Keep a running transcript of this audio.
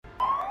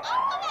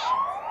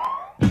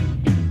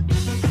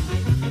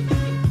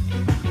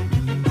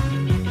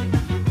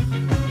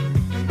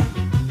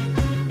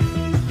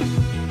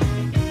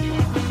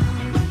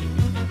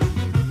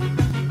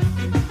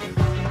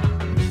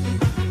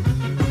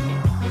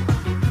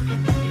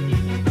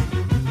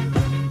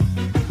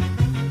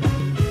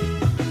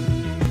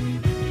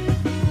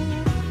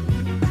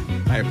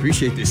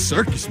Appreciate this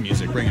circus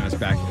music bringing us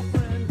back.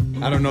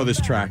 I don't know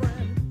this track.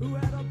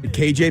 Did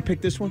KJ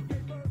pick this one?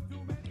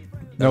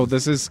 No,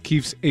 this is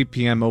Keith's 8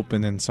 p.m.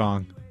 opening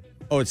song.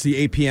 Oh, it's the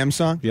 8 p.m.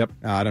 song? Yep.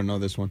 I don't know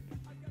this one.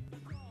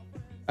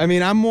 I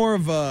mean, I'm more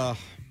of a...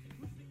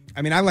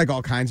 I mean, I like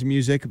all kinds of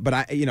music, but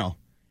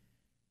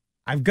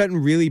I've gotten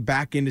really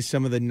back into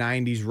some of the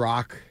 90s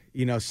rock.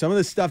 You know, some of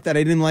the stuff that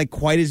I didn't like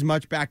quite as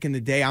much back in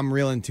the day, I'm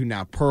real into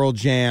now. Pearl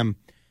Jam,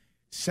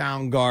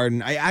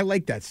 Soundgarden. I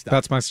like that stuff.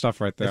 That's my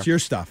stuff right there. That's your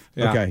stuff.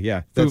 Yeah. Okay,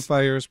 yeah. Foo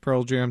Fighters,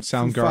 Pearl Jam,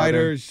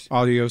 Soundgarden,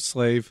 Audio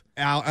Slave.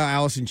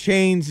 Alice in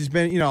Chains has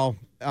been,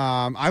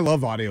 I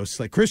love Audio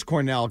Slave. Chris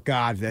Cornell,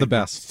 God. The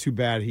best. It's too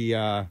bad he,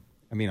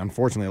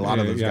 unfortunately, a lot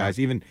of those guys.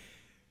 Even,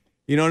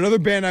 another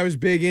band I was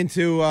big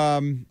into,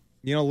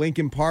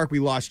 Linkin Park, we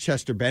lost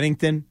Chester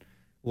Bennington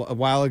a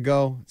while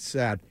ago. It's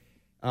sad.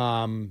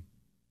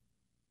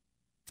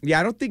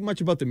 Yeah, I don't think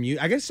much about the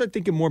music. I got to start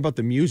thinking more about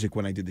the music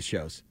when I do the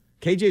shows.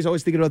 KJ's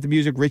always thinking about the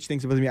music. Rich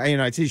thinks about the music.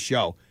 It's his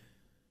show.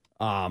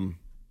 Damn,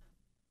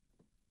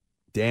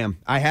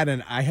 I had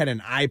an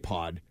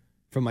iPod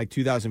from like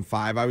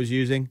 2005 I was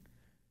using.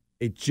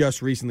 It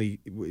just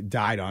recently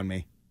died on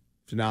me,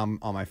 so now I'm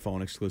on my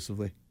phone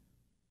exclusively.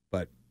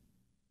 But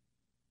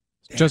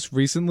just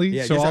recently,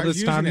 yeah, so all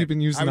this time you've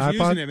been using the iPod? I was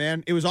using it,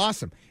 man. It was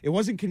awesome. It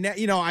wasn't connect.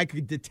 I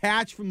could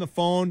detach from the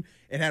phone.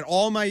 It had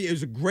it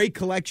was a great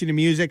collection of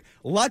music.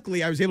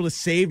 Luckily, I was able to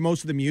save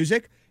most of the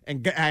music,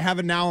 and I have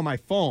it now on my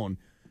phone.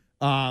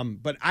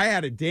 But I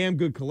had a damn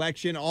good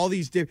collection. All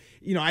these,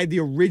 I had the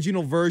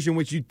original version,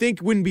 which you'd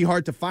think wouldn't be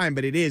hard to find,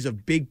 but it is,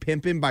 of Big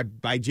Pimpin'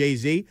 by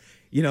Jay-Z.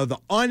 The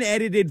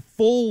unedited,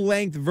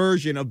 full-length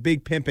version of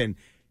Big Pimpin'.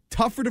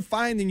 Tougher to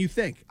find than you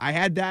think. I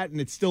had that, and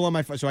it's still on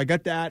my phone. So I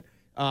got that.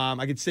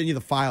 I could send you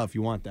the file if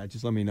you want that.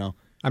 Just let me know.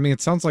 I mean,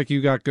 it sounds like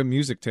you got good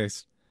music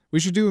taste. We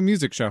should do a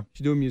music show.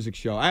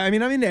 I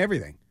mean, I'm into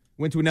everything.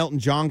 Went to an Elton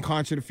John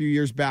concert a few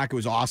years back. It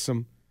was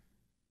awesome.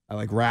 I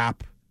like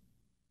rap.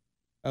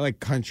 I like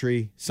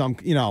country.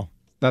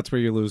 That's where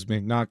you lose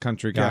me. Not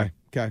country guy.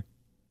 Okay.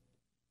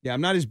 Yeah,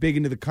 I'm not as big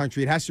into the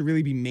country. It has to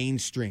really be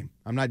mainstream.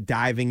 I'm not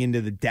diving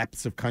into the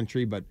depths of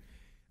country, but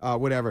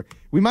whatever.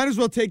 We might as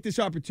well take this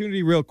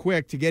opportunity real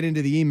quick to get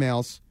into the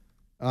emails.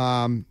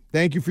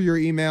 Thank you for your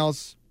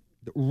emails.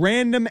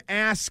 Random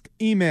ask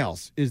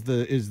emails is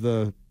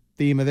the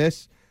theme of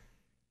this.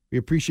 We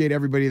appreciate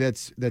everybody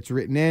that's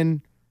written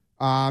in.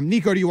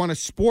 Nico, do you want a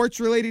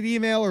sports-related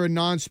email or a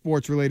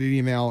non-sports-related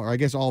email? Or I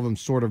guess all of them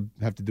sort of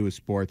have to do with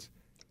sports.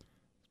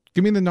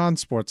 Give me the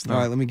non-sports, though. All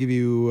right, let me give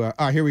you...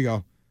 here we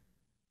go.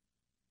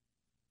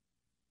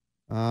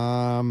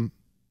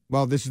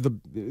 Well, this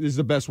is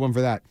the best one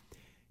for that.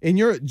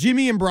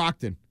 Jimmy in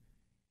Brockton,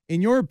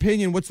 in your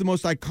opinion, what's the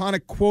most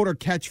iconic quote or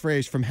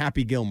catchphrase from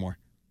Happy Gilmore?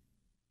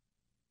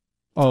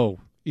 Oh,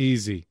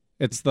 easy.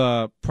 It's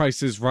the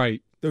Price is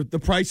Right. The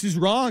price is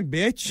wrong,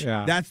 bitch.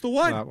 Yeah. That's the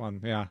one. That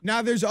one, yeah.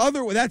 Now, there's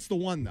that's the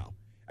one, though.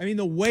 I mean,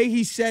 the way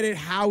he said it,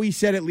 how he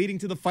said it, leading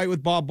to the fight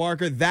with Bob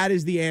Barker, that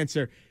is the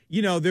answer.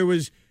 There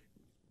was,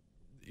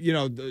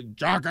 the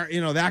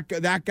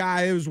Jocker, that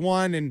guy, it was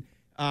one, and...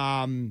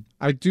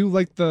 I do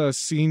like the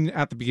scene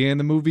at the beginning of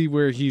the movie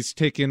where he's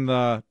taking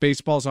the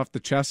baseballs off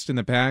the chest in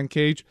the batting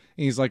cage,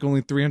 and he's like,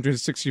 only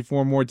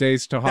 364 more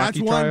days to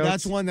hockey tryouts.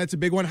 That's one. That's a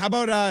big one. How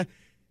about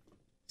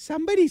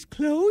somebody's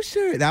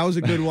closer? That was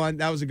a good one.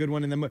 That was a good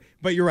one in the movie.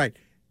 But you're right.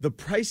 The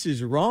Price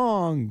is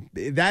Wrong.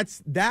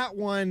 That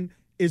one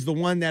is the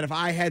one that if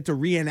I had to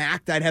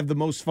reenact, I'd have the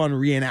most fun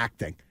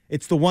reenacting.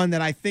 It's the one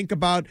that I think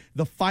about,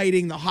 the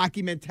fighting, the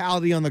hockey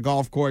mentality on the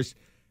golf course,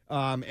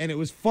 and it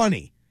was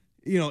funny.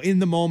 In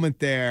the moment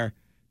there,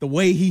 the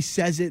way he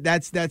says it,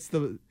 that's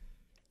the...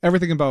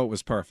 Everything about it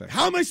was perfect.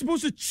 How am I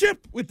supposed to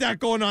chip with that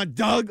going on,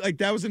 Doug? Like,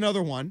 that was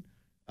another one.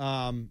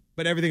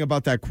 But everything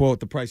about that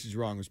quote, The Price is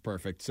Wrong, was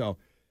perfect. So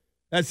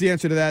that's the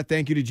answer to that.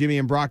 Thank you to Jimmy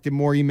and Brockton.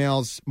 More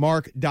emails,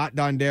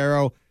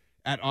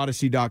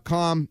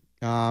 mark.dondero@odyssey.com.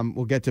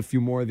 We'll get to a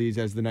few more of these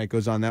as the night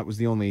goes on. That was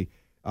the only...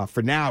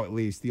 for now, at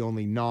least, the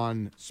only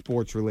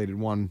non-sports related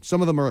one.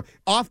 Some of them are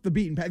off the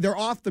beaten path. They're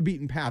off the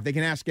beaten path. They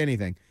can ask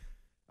anything.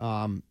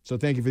 So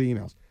thank you for the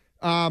emails.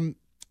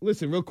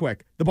 Listen, real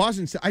quick.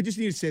 I just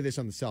need to say this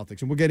on the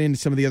Celtics, and we'll get into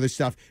some of the other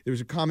stuff. There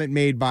was a comment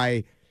made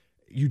by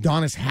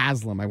Udonis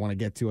Haslem I want to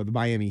get to of the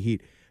Miami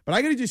Heat. But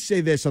I got to just say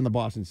this on the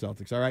Boston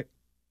Celtics, all right?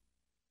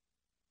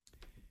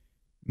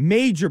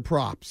 Major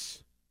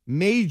props to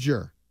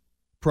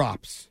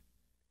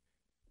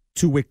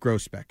Wyc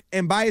Grousbeck.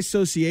 And by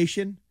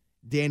association,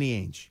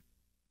 Danny Ainge.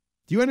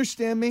 Do you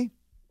understand me?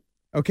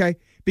 Okay?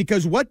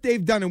 Because what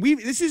they've done, and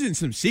this isn't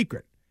some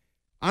secret.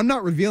 I'm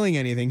not revealing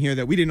anything here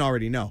that we didn't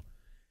already know.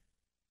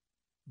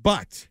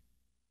 But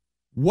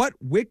what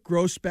Wyc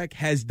Grousbeck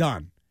has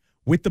done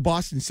with the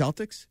Boston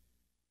Celtics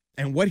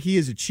and what he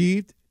has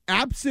achieved,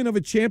 absent of a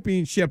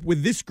championship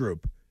with this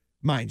group,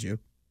 mind you,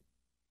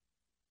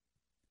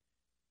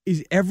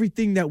 is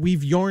everything that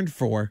we've yearned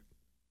for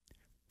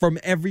from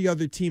every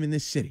other team in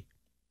this city.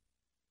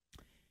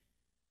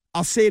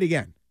 I'll say it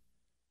again.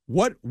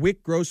 What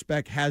Wyc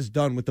Grousbeck has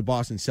done with the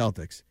Boston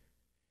Celtics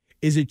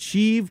is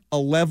achieve a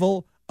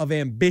level of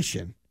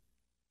ambition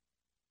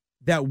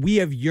that we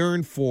have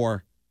yearned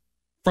for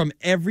from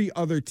every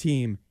other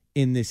team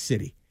in this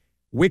city.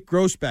 Wyc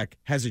Grousbeck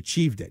has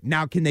achieved it.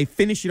 Now, can they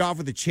finish it off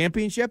with a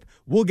championship?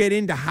 We'll get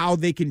into how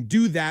they can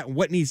do that and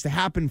what needs to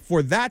happen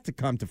for that to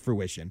come to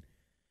fruition.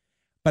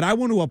 But I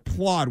want to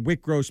applaud Wyc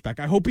Grousbeck.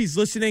 I hope he's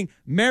listening.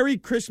 Merry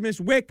Christmas,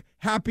 Wyc.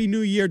 Happy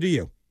New Year to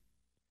you.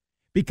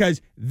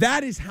 Because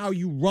that is how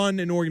you run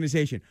an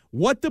organization.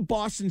 What the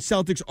Boston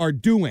Celtics are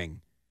doing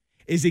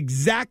is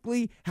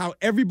exactly how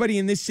everybody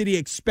in this city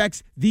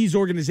expects these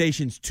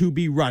organizations to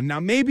be run. Now,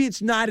 maybe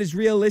it's not as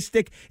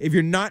realistic if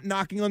you're not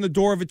knocking on the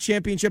door of a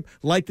championship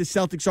like the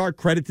Celtics are.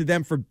 Credit to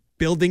them for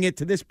building it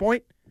to this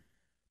point.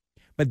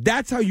 But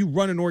that's how you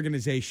run an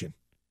organization.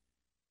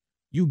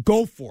 You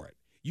go for it.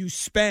 You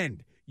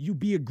spend. You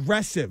be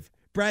aggressive.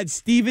 Brad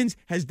Stevens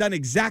has done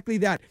exactly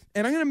that.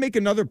 And I'm going to make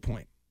another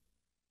point.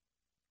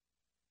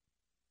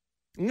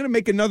 I'm going to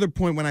make another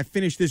point when I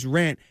finish this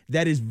rant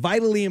that is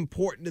vitally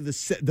important to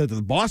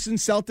the Boston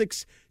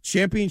Celtics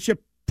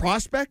championship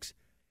prospects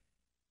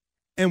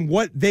and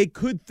what they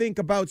could think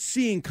about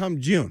seeing come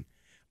June.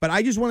 But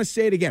I just want to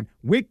say it again.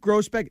 Wyc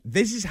Grousbeck,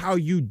 this is how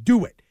you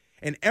do it.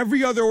 And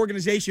every other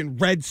organization,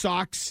 Red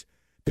Sox,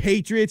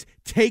 Patriots,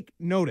 take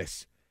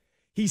notice.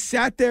 He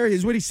sat there,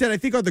 is what he said, I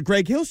think, on the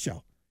Greg Hill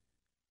show.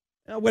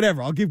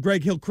 Whatever, I'll give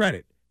Greg Hill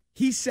credit.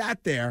 He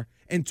sat there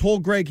and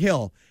told Greg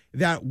Hill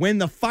that when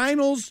the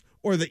finals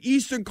or the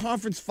Eastern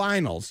Conference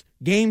Finals,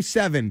 Game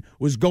 7,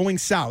 was going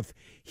south,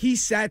 he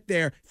sat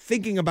there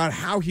thinking about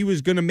how he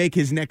was going to make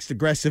his next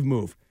aggressive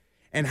move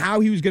and how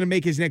he was going to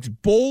make his next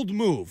bold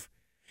move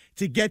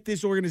to get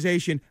this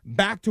organization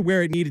back to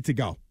where it needed to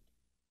go.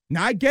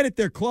 Now, I get it,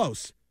 they're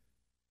close.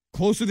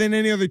 Closer than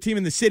any other team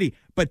in the city,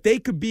 but they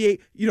could be,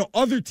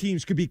 other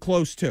teams could be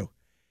close too.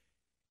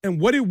 And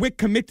what did Wyc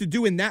commit to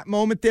do in that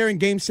moment there in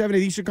Game 7 of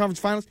the Eastern Conference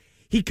Finals?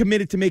 He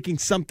committed to making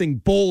something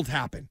bold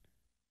happen.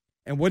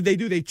 And what did they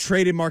do? They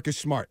traded Marcus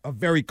Smart, a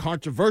very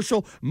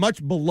controversial,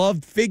 much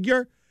beloved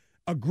figure,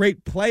 a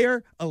great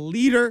player, a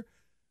leader,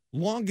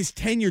 longest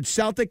tenured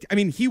Celtic. I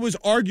mean, he was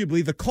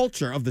arguably the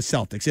culture of the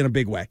Celtics in a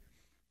big way.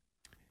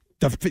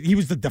 He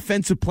was the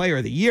defensive player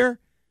of the year.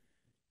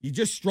 You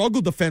just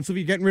struggled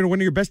defensively, getting rid of one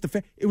of your best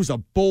defense. It was a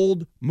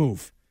bold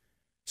move,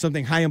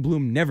 something Chaim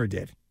Bloom never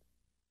did.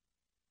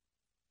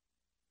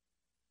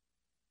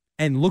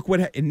 And look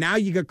and now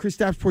you got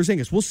Kristaps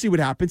Porzingis. We'll see what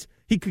happens.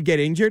 He could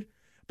get injured,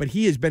 but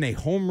he has been a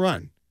home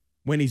run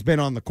when he's been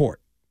on the court.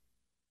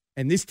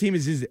 And this team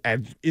is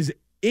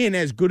in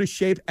as good a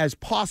shape as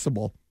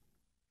possible.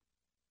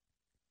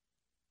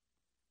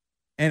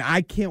 And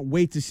I can't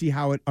wait to see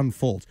how it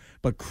unfolds.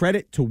 But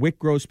credit to Wyc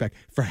Grousbeck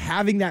for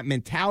having that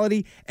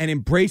mentality and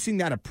embracing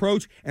that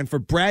approach, and for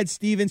Brad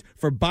Stevens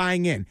for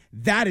buying in.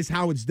 That is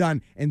how it's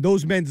done, and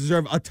those men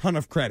deserve a ton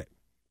of credit.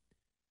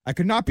 I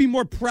could not be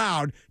more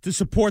proud to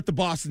support the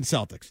Boston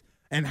Celtics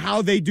and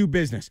how they do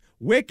business.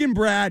 Wyc and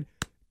Brad,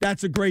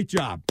 that's a great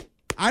job.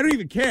 I don't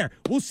even care.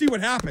 We'll see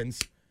what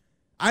happens.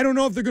 I don't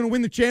know if they're going to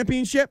win the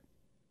championship.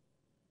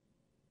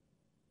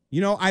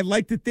 I'd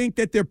like to think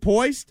that they're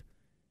poised.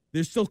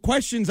 There's still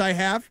questions I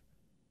have.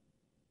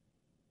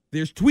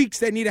 There's tweaks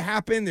that need to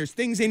happen. There's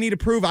things they need to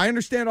prove. I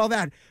understand all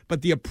that.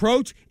 But the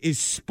approach is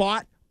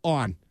spot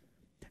on.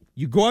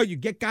 You go out, you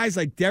get guys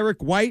like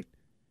Derek White.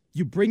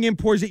 You bring in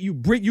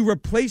Porzingis. You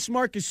replace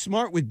Marcus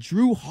Smart with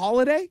Drew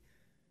Holiday.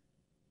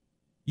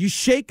 You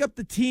shake up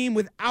the team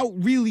without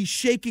really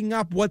shaking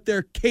up what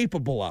they're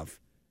capable of.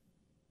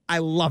 I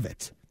love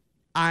it.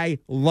 I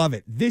love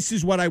it. This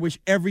is what I wish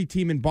every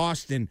team in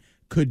Boston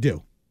could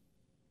do.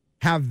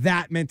 Have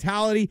that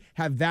mentality,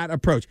 have that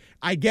approach.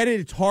 I get it.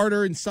 It's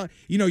harder. And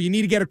you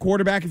need to get a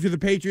quarterback if you're the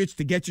Patriots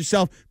to get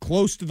yourself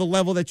close to the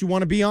level that you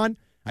want to be on.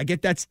 I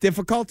get that's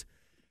difficult.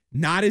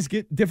 Not as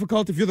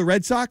difficult if you're the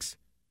Red Sox.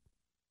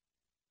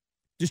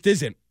 Just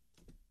isn't.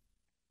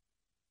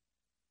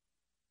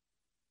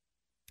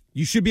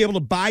 You should be able to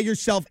buy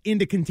yourself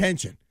into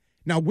contention.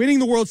 Now, winning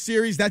the World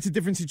Series, that's a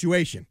different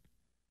situation.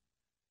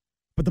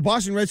 But the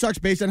Boston Red Sox,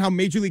 based on how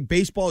Major League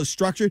Baseball is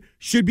structured,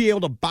 should be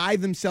able to buy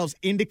themselves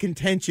into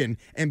contention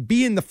and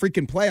be in the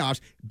freaking playoffs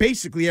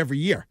basically every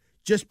year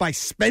just by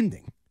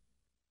spending.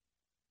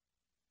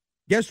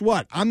 Guess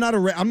what? I'm not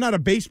a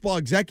baseball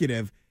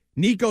executive.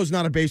 Nico's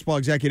not a baseball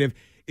executive.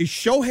 Is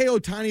Shohei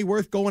Ohtani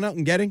worth going out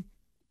and getting?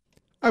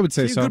 I would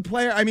say he's so. A good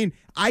player. I mean,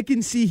 I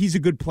can see he's a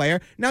good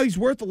player. Now, he's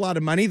worth a lot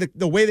of money.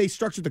 The way they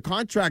structured the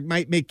contract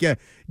might give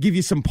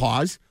you some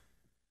pause.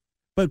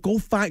 But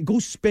go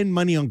spend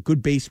money on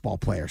good baseball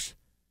players.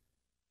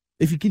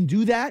 If you can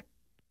do that,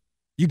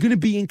 you're going to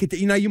be in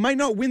contention. You might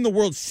not win the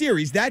World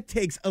Series. That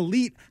takes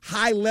elite,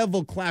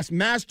 high-level class,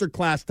 master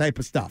class type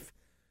of stuff.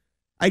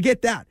 I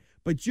get that.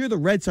 But you're the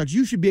Red Sox.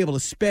 You should be able to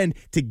spend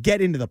to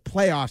get into the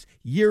playoffs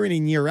year in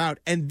and year out,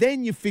 and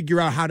then you figure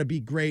out how to be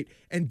great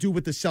and do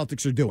what the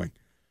Celtics are doing.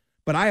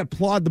 But I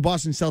applaud the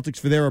Boston Celtics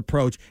for their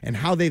approach and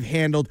how they've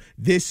handled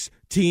this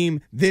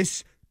team,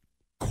 this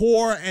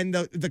core, and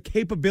the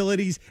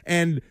capabilities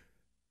and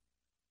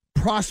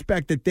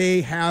prospect that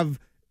they have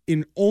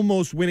in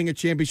almost winning a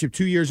championship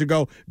 2 years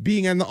ago,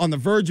 being on the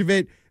verge of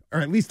it or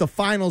at least the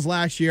finals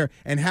last year,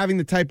 and having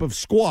the type of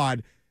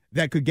squad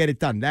that could get it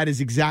done. That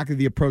is exactly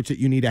the approach that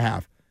you need to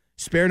have.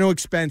 Spare no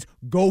expense,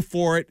 go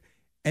for it,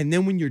 and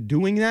then when you're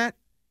doing that,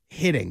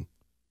 hitting.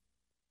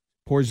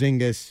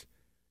 Porzingis,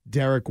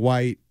 Derek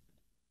White.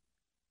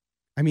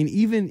 I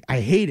mean,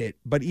 I hate it,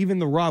 but even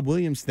the Rob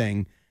Williams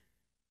thing,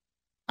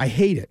 I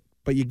hate it.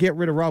 But you get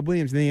rid of Rob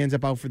Williams, and then he ends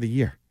up out for the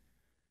year.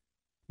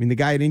 I mean, the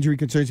guy had injury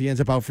concerns, he ends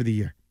up out for the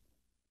year.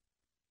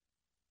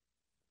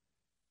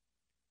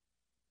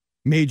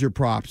 Major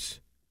props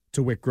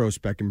to Wyc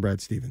Grousbeck and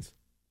Brad Stevens.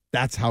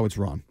 That's how it's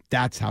run.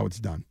 That's how it's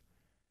done.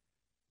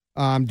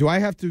 Do I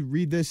have to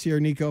read this here,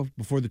 Nico,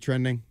 before the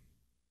trending?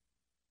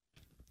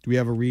 Do we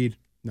have a read?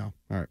 No.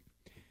 All right.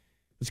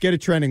 Let's get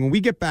it trending. When we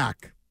get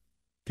back,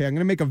 okay, I'm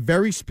going to make a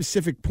very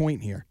specific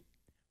point here.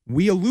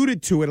 We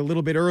alluded to it a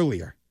little bit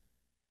earlier,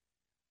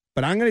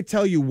 but I'm going to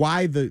tell you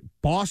why the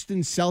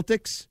Boston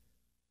Celtics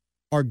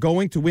are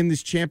going to win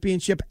this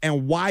championship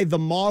and why the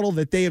model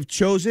that they have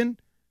chosen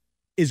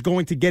is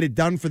going to get it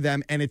done for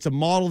them, and it's a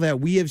model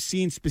that we have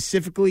seen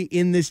specifically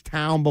in this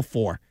town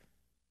before.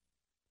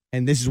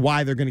 And this is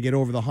why they're going to get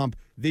over the hump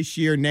this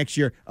year, next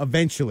year,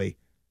 eventually.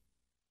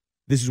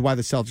 This is why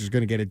the Celtics are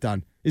going to get it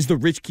done. This is the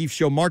Rich Keefe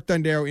Show. Mark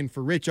Dondero in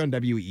for Rich on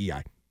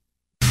WEEI.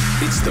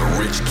 It's the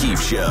Rich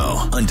Keefe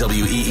Show on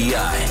WEEI.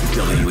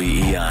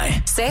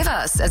 WEEI. Save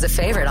us as a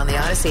favorite on the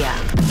Odyssey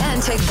app.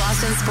 And take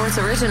Boston Sports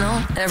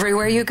Original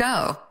everywhere you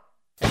go.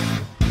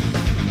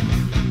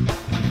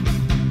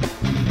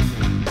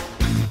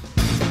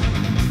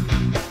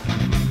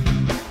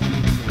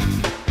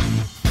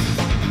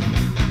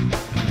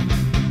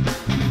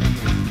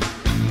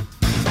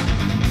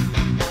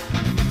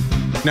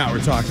 Now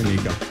we're talking,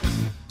 Nico.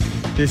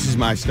 This is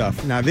my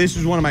stuff. Now, this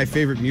is one of my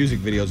favorite music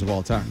videos of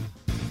all time.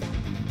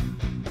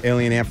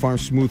 Alien Ant Farm,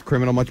 Smooth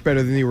Criminal, much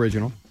better than the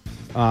original.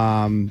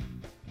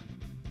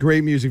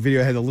 Great music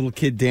video. I had a little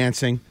kid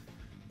dancing,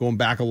 going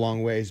back a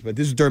long ways. But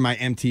this is during my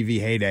MTV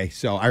heyday,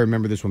 so I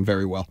remember this one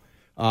very well.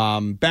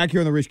 Back here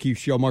on the Rich Keefe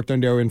Show, Mark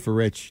Dondero in for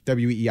Rich.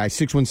 WEEI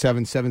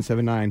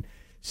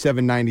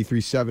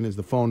 617-779-7937 is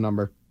the phone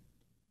number.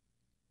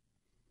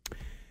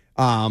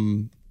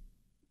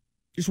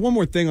 Just one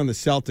more thing on the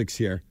Celtics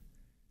here.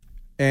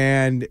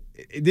 And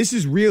this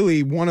is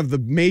really one of the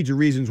major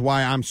reasons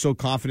why I'm so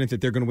confident that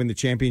they're going to win the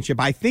championship.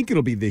 I think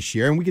it'll be this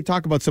year, and we could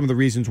talk about some of the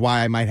reasons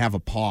why I might have a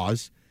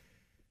pause.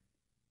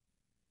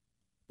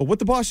 But what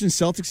the Boston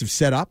Celtics have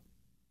set up,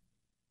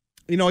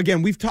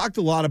 again, we've talked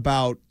a lot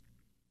about,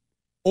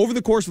 over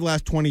the course of the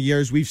last 20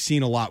 years, we've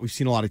seen a lot. We've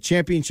seen a lot of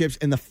championships,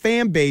 and the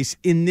fan base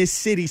in this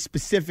city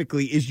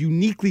specifically is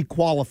uniquely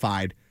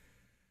qualified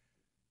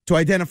to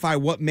identify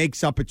what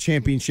makes up a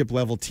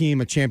championship-level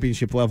team, a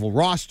championship-level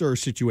roster or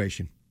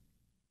situation.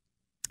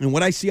 And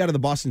what I see out of the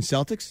Boston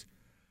Celtics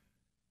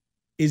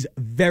is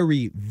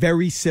very,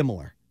 very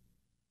similar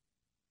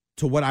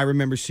to what I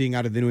remember seeing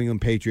out of the New England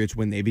Patriots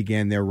when they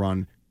began their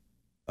run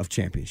of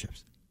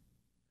championships.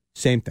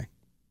 Same thing.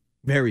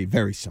 Very,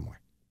 very similar.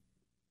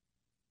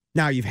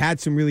 Now, you've had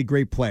some really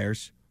great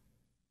players.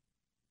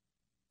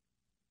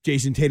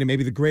 Jason Tatum,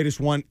 maybe the greatest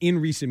one in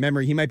recent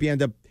memory. He might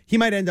end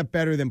up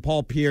better than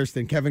Paul Pierce,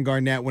 than Kevin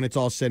Garnett when it's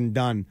all said and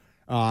done,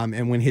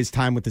 and when his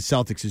time with the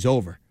Celtics is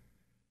over.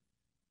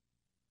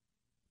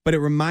 But it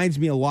reminds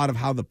me a lot of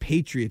how the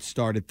Patriots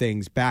started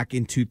things back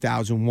in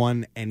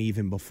 2001 and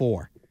even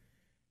before.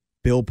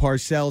 Bill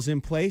Parcells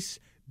in place.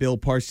 Bill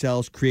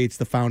Parcells creates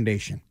the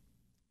foundation.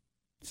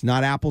 It's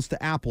not apples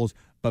to apples,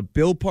 but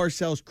Bill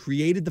Parcells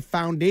created the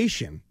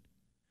foundation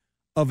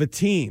of a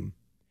team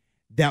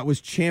that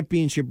was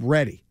championship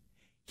ready.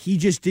 He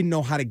just didn't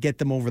know how to get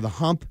them over the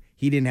hump.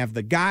 He didn't have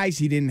the guys.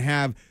 He didn't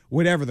have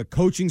whatever, the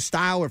coaching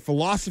style or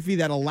philosophy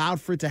that allowed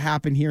for it to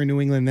happen here in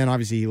New England. And then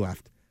obviously he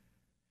left.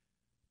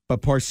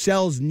 But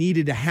Parcells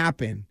needed to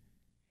happen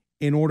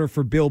in order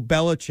for Bill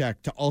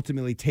Belichick to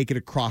ultimately take it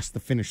across the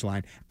finish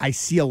line. I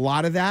see a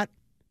lot of that.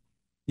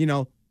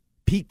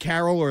 Pete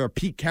Carroll or a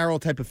Pete Carroll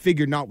type of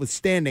figure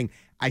notwithstanding,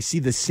 I see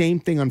the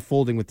same thing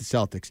unfolding with the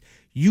Celtics.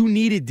 You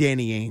needed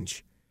Danny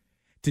Ainge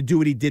to do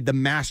what he did, the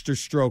master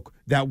stroke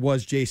that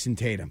was Jason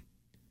Tatum.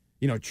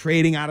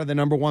 Trading out of the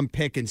number one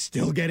pick and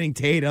still getting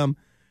Tatum.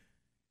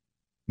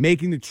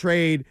 Making the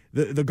trade,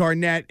 the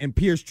Garnett and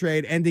Pierce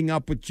trade, ending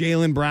up with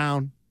Jaylen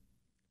Brown.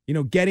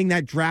 Getting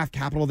that draft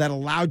capital that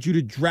allowed you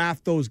to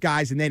draft those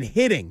guys and then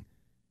hitting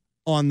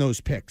on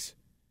those picks.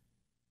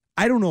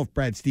 I don't know if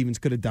Brad Stevens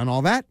could have done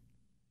all that.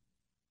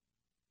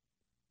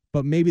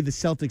 But maybe the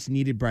Celtics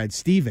needed Brad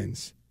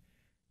Stevens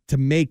to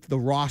make the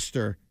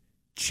roster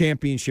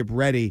championship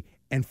ready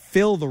and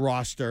fill the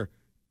roster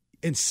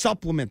and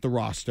supplement the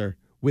roster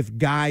with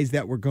guys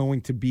that were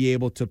going to be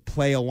able to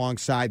play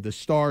alongside the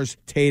stars,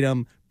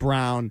 Tatum,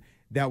 Brown,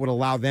 that would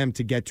allow them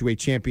to get to a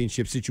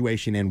championship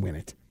situation and win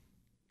it.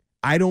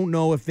 I don't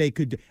know if they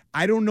could.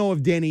 I don't know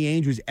if Danny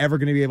Ainge was ever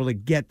going to be able to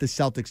get the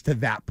Celtics to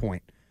that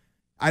point.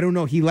 I don't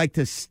know. He liked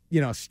to,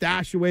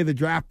 stash away the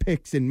draft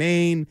picks in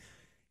Maine.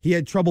 He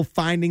had trouble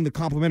finding the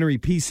complementary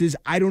pieces.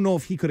 I don't know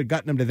if he could have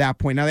gotten them to that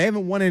point. Now, they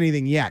haven't won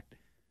anything yet.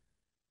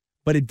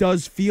 But it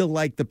does feel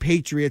like the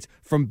Patriots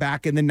from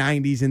back in the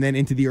 90s and then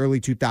into the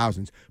early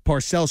 2000s.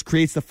 Parcells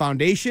creates the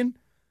foundation,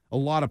 a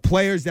lot of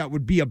players that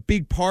would be a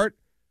big part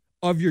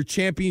of your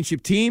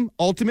championship team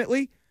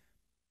ultimately,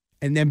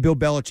 and then Bill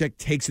Belichick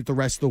takes it the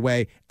rest of the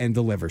way and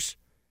delivers.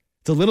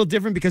 It's a little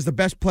different because the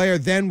best player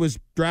then was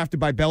drafted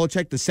by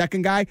Belichick, the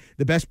second guy.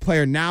 The best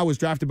player now was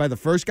drafted by the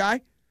first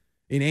guy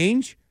in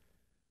Ainge.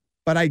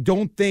 But I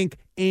don't think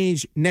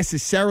Ainge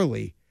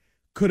necessarily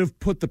could have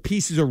put the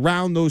pieces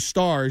around those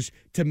stars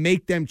to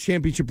make them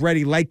championship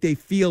ready like they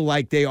feel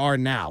like they are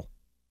now.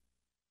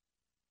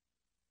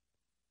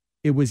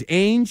 It was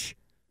Ainge.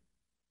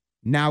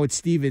 Now it's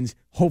Stevens,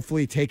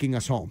 hopefully taking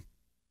us home.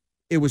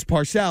 It was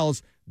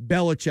Parcells.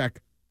 Belichick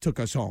took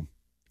us home.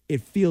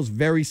 It feels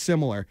very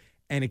similar,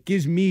 and it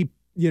gives me,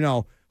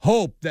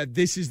 hope that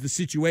this is the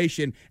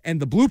situation and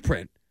the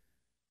blueprint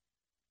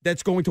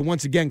that's going to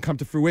once again come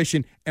to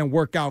fruition and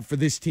work out for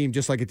this team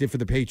just like it did for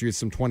the Patriots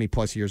some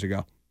 20-plus years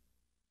ago.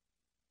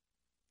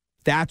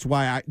 That's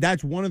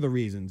one of the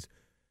reasons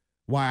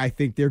why I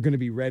think they're going to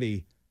be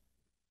ready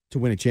to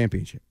win a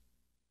championship.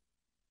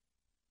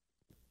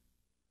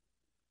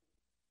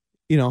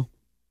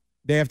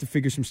 They have to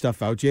figure some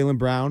stuff out. Jaylen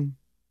Brown,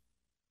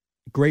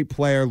 great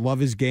player, love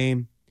his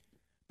game.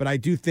 But I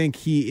do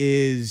think you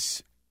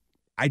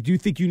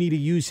need to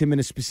use him in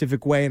a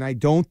specific way, and I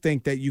don't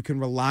think that you can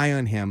rely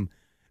on him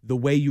the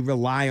way you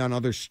rely on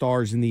other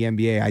stars in the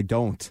NBA. I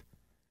don't.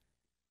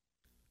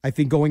 I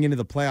think going into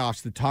the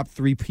playoffs, the top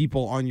three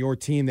people on your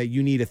team that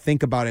you need to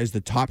think about as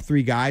the top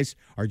three guys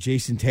are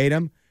Jason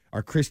Tatum,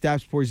 are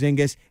Kristaps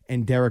Porzingis,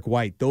 and Derek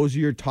White. Those are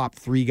your top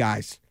three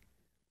guys.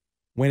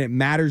 When it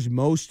matters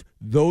most,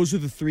 those are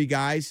the three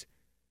guys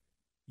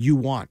you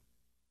want.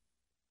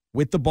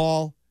 With the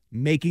ball,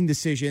 making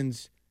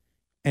decisions,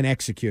 and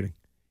executing.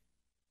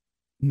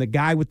 And the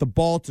guy with the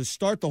ball to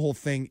start the whole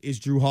thing is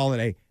Drew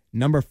Holiday.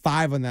 Number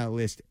 5 on that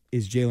list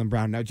is Jaylen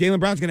Brown. Now, Jaylen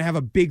Brown's going to have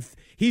a big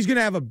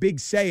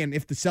say in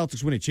if the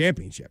Celtics win a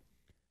championship.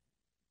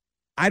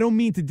 I don't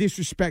mean to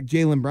disrespect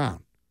Jaylen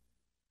Brown.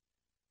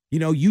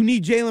 You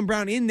need Jaylen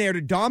Brown in there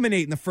to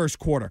dominate in the first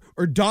quarter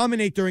or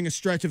dominate during a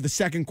stretch of the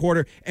second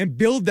quarter and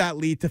build that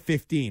lead to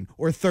 15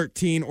 or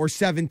 13 or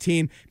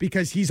 17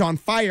 because he's on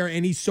fire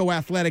and he's so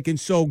athletic and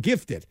so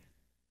gifted.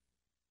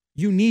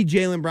 You need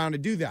Jaylen Brown to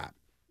do that.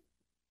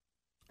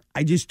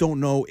 I just don't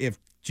know if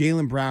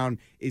Jaylen Brown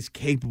is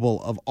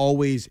capable of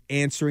always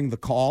answering the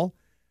call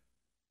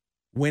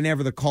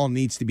whenever the call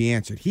needs to be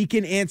answered. He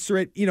can answer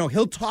it.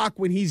 He'll talk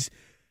when he's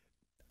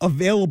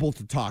available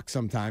to talk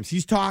sometimes.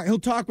 He'll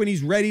talk when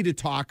he's ready to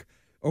talk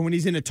or when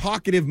he's in a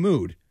talkative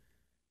mood.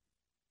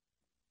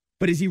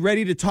 But is he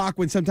ready to talk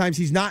when sometimes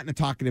he's not in a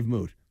talkative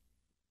mood?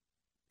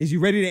 Is he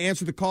ready to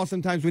answer the call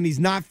sometimes when he's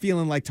not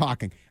feeling like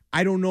talking?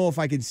 I don't know if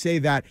I can say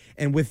that.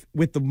 And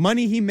with the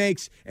money he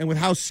makes and with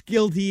how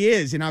skilled he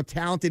is and how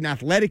talented and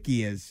athletic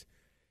he is,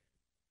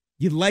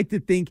 you'd like to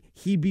think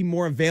he'd be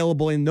more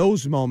available in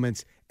those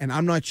moments, and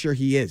I'm not sure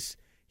he is.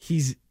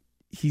 He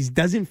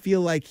doesn't feel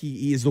like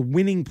he is the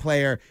winning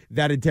player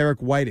that a Derek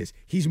White is.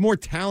 He's more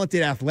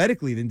talented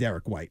athletically than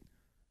Derek White.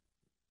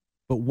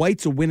 But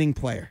White's a winning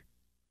player.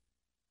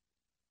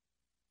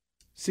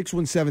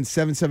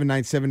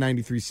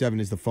 617-779-7937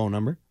 is the phone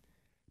number.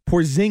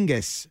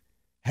 Porzingis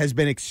has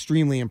been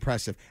extremely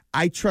impressive.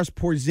 I trust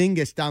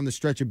Porzingis down the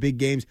stretch of big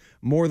games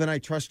more than I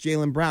trust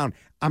Jaylen Brown.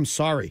 I'm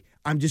sorry.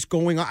 I'm just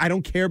going on. I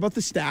don't care about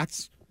the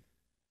stats.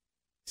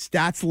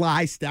 Stats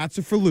lie. Stats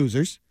are for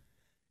losers.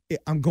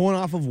 I'm going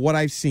off of what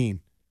I've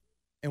seen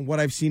and what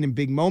I've seen in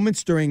big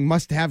moments during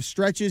must-have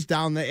stretches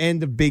down the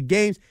end of big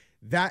games.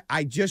 That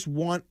I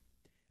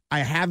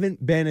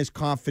haven't been as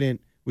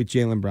confident with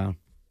Jaylen Brown.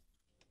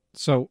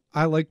 So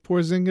I like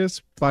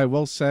Porzingis, but I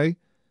will say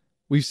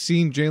we've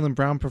seen Jaylen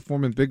Brown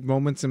perform in big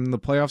moments in the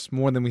playoffs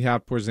more than we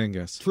have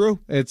Porzingis. True.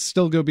 It's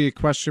still going to be a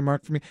question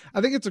mark for me.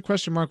 I think it's a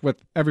question mark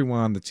with everyone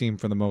on the team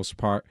for the most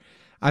part.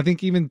 I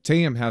think even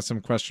Tatum has some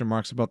question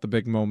marks about the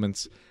big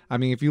moments. I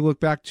mean, if you look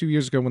back 2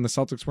 years ago when the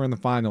Celtics were in the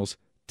finals,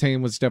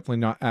 Tatum was definitely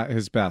not at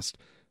his best.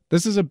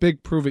 This is a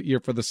big prove-it year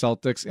for the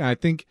Celtics, and I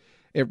think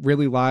it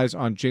really lies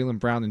on Jaylen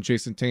Brown and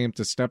Jason Tatum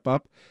to step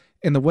up.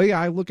 And the way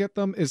I look at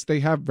them is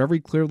they have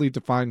very clearly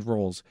defined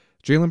roles.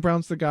 Jaylen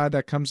Brown's the guy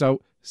that comes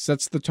out,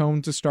 sets the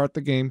tone to start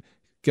the game,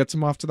 gets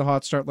him off to the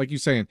hot start, like you're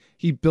saying.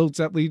 He builds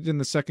that lead in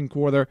the second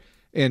quarter,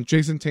 and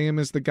Jason Tatum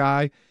is the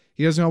guy.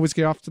 He doesn't always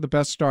get off to the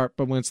best start,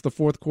 but when it's the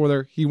fourth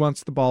quarter, he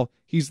wants the ball.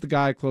 He's the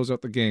guy to close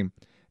out the game.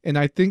 And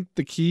I think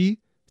the key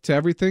to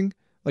everything,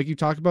 like you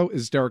talked about,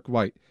 is Derek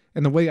White.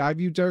 And the way I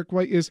view Derek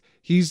White is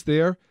he's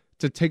there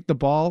to take the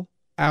ball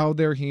out of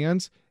their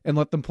hands and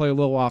let them play a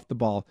little off the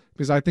ball.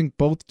 Because I think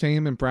both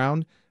Tatum and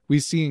Brown, we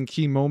see in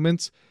key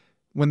moments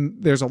when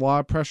there's a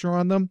lot of pressure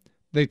on them,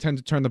 they tend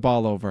to turn the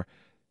ball over.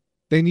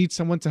 They need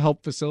someone to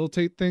help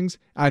facilitate things.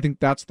 I think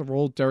that's the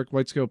role Derek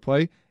White's going to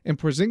play. And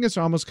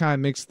Porzingis almost kind of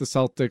makes the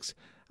Celtics,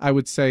 I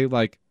would say,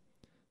 like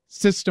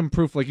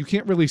system-proof. Like you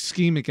can't really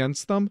scheme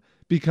against them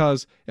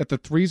because if the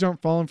threes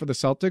aren't falling for the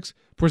Celtics,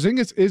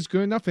 Porzingis is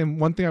good enough. And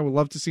one thing I would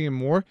love to see him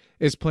more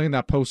is playing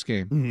that post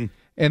game. Mm-hmm.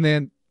 And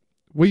then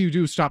what do you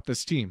do to stop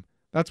this team?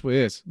 That's what it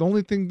is. The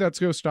only thing that's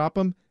going to stop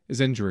them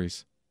is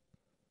injuries.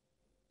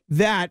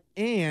 That,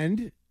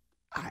 and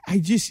I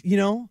just,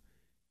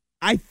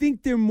 I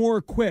think they're more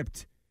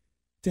equipped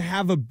to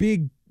have a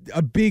big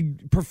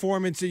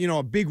performance,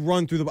 a big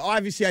run through the.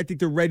 Obviously, I think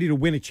they're ready to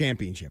win a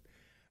championship.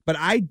 But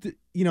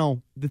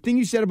the thing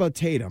you said about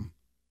Tatum,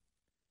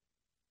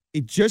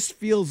 it just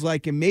feels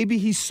like, and maybe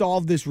he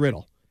solved this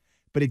riddle,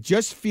 but it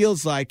just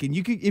feels like, and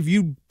if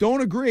you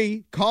don't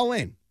agree, call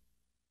in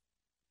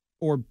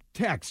or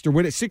text or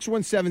win at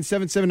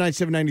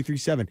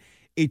 617-779-7937.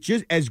 It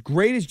just, as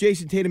great as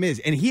Jason Tatum is,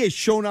 and he has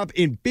shown up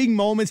in big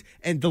moments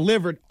and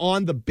delivered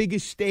on the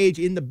biggest stage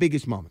in the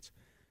biggest moments.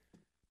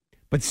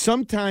 But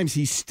sometimes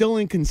he's still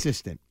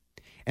inconsistent.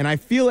 And I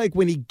feel like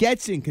when he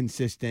gets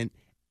inconsistent,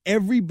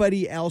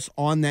 everybody else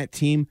on that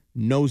team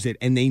knows it.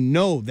 And they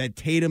know that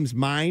Tatum's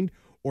mind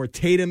or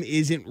Tatum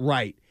isn't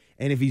right.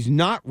 And if he's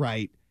not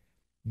right,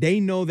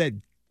 they know that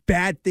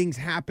bad things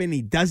happen.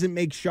 He doesn't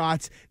make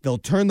shots. They'll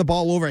turn the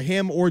ball over,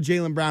 him or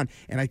Jaylen Brown.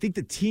 And I think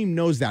the team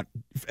knows that.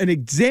 An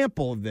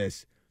example of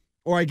this,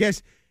 or I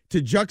guess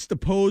to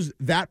juxtapose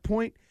that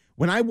point,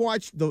 when I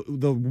watched the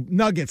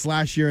Nuggets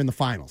last year in the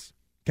finals,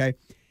 okay,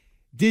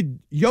 did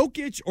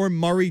Jokic or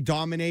Murray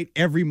dominate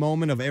every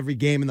moment of every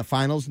game in the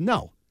finals?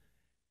 No.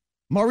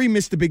 Murray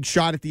missed a big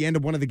shot at the end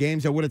of one of the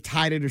games that would have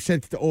tied it or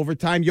sent it to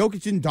overtime.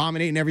 Jokic didn't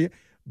dominate in every.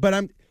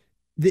 But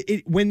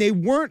when they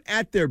weren't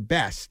at their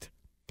best,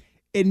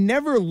 it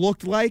never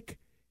looked like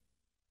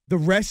the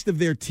rest of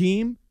their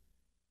team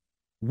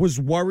was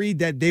worried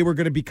that they were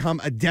going to become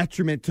a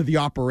detriment to the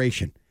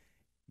operation.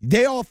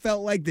 They all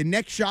felt like the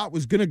next shot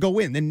was going to go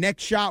in. The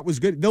next shot was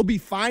good. They'll be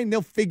fine.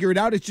 They'll figure it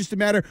out. It's just a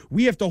matter,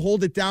 we have to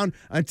hold it down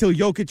until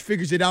Jokic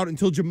figures it out,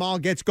 until Jamal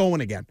gets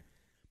going again.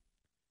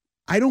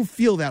 I don't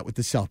feel that with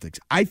the Celtics.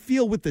 I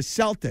feel with the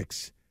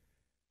Celtics,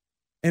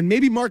 and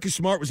maybe Marcus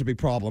Smart was a big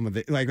problem of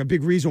it, like a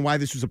big reason why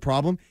this was a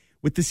problem.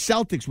 With the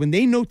Celtics, when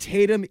they know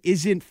Tatum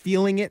isn't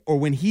feeling it or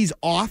when he's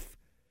off,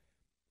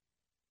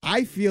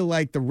 I feel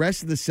like the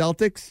rest of the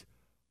Celtics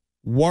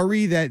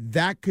worry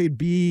that could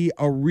be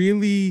a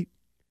really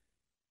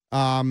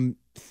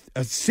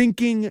a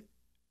sinking,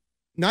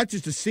 not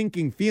just a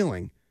sinking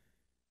feeling,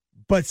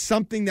 but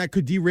something that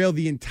could derail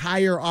the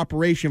entire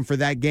operation for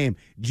that game.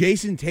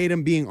 Jason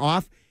Tatum being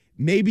off,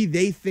 maybe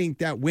they think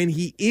that when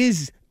he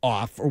is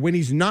off or when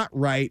he's not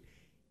right,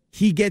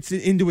 he gets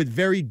into a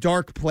very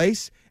dark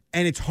place,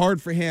 and it's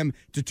hard for him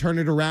to turn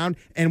it around.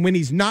 And when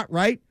he's not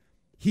right,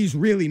 he's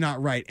really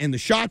not right. And the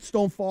shots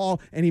don't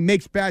fall, and he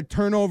makes bad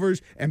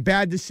turnovers and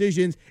bad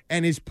decisions,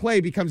 and his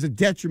play becomes a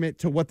detriment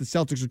to what the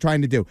Celtics are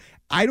trying to do.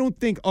 I don't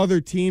think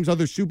other teams,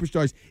 other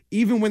superstars,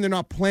 even when they're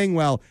not playing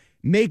well,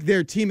 make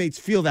their teammates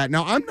feel that.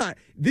 Now,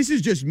 this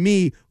is just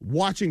me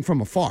watching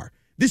from afar.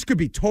 This could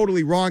be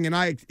totally wrong, and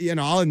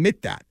I'll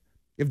admit that.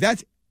 If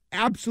that's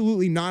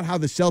absolutely not how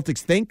the Celtics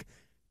think,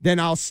 then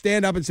I'll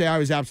stand up and say I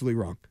was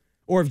absolutely wrong.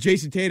 Or if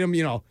Jason Tatum,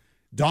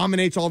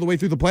 dominates all the way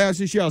through the playoffs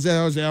this year, I'll say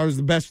that was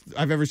the best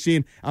I've ever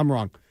seen. I'm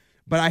wrong.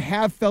 But I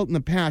have felt in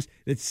the past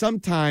that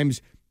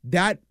sometimes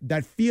that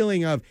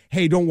feeling of,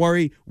 hey, don't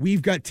worry,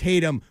 we've got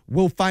Tatum,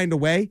 we'll find a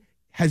way,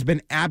 has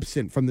been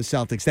absent from the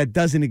Celtics. That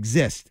doesn't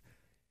exist.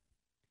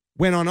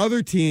 When on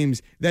other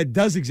teams, that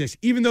does exist.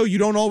 Even though you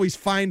don't always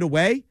find a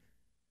way,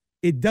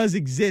 it does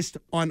exist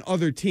on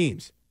other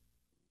teams.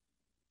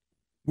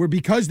 Where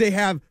because they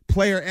have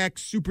player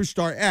X,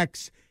 superstar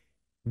X,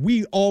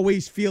 we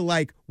always feel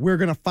like we're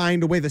going to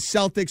find a way. The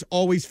Celtics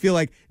always feel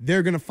like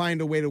they're going to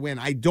find a way to win.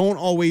 I don't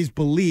always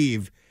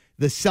believe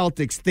the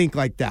Celtics think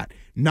like that.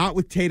 Not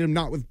with Tatum,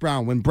 not with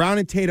Brown. When Brown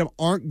and Tatum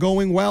aren't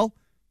going well,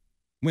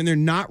 when they're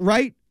not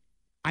right,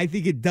 I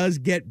think it does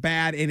get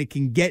bad, and it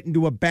can get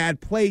into a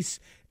bad place,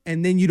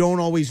 and then you don't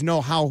always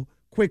know how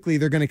quickly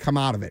they're going to come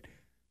out of it.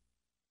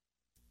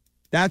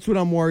 That's what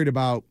I'm worried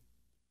about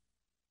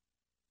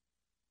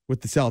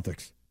with the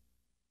Celtics.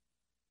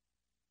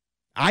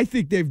 I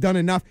think they've done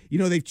enough.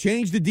 They've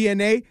changed the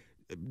DNA.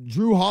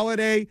 Drew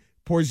Holiday,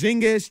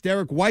 Porzingis,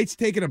 Derek White's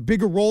taken a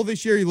bigger role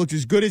this year. He looks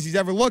as good as he's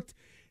ever looked.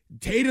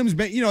 Tatum's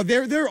been,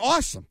 they're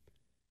awesome.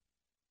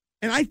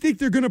 And I think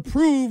they're going to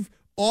prove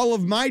all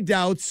of my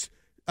doubts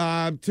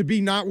to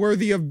be not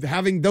worthy of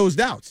having those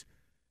doubts.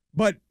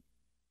 But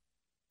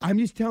I'm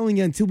just telling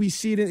you, until we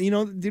see it,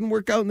 it didn't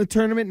work out in the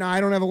tournament. Now, I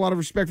don't have a lot of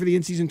respect for the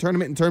in-season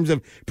tournament in terms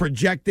of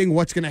projecting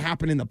what's going to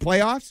happen in the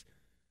playoffs.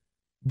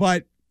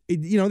 But they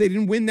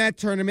didn't win that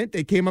tournament.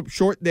 They came up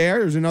short there.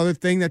 There's another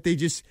thing that they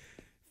just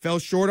fell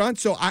short on.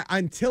 So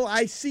until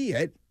I see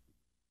it,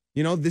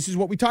 this is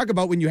what we talk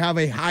about when you have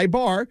a high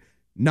bar.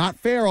 Not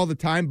fair all the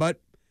time,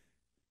 but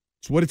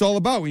it's what it's all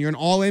about. When you're an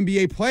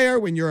all-NBA player,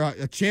 when you're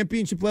a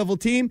championship-level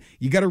team,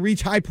 you got to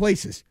reach high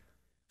places.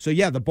 So,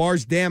 yeah, the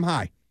bar's damn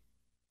high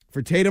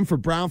for Tatum, for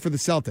Brown, for the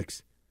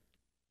Celtics.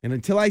 And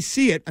until I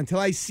see it, until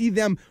I see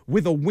them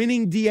with a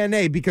winning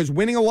DNA, because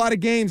winning a lot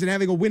of games and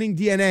having a winning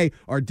DNA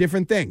are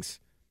different things.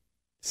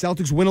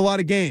 Celtics win a lot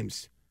of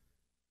games.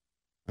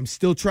 I'm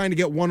still trying to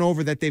get one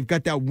over that they've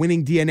got that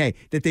winning DNA,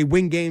 that they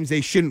win games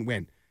they shouldn't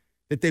win,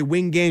 that they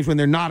win games when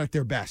they're not at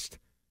their best.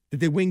 that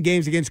they win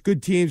games against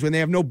good teams when they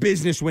have no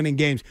business winning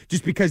games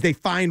just because they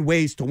find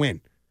ways to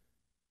win.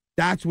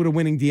 That's what a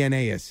winning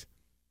DNA is.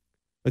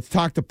 Let's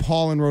talk to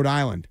Paul in Rhode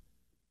Island.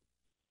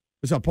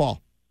 What's up,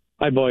 Paul?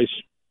 Hi, boys.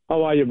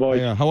 How are you, boys?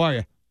 Yeah, how are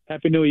you?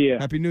 Happy New Year.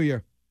 Happy New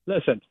Year.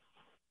 Listen,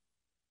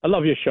 I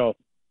love your show.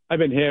 I've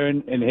been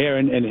hearing and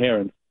hearing and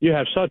hearing. You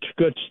have such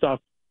good stuff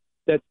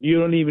that you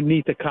don't even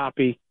need to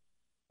copy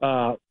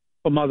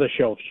from other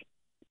shows.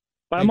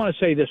 But I'm going to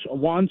say this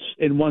once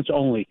and once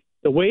only.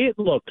 The way it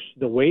looks,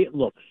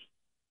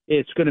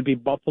 it's going to be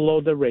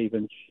Buffalo the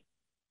Ravens,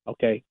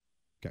 okay?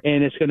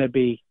 And it's going to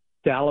be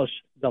Dallas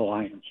the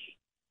Lions.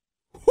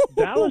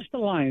 Dallas the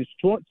Lions,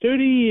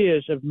 30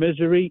 years of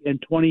misery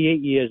and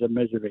 28 years of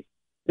misery.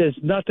 There's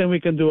nothing we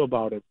can do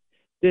about it.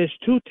 There's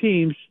two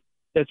teams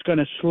that's going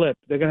to slip.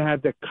 They're going to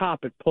have the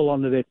carpet pull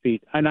under their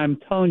feet. And I'm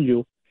telling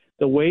you,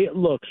 the way it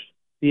looks,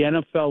 the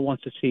NFL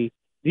wants to see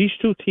these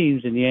two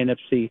teams in the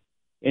NFC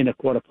in the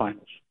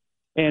quarterfinals.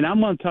 And I'm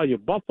going to tell you,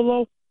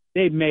 Buffalo,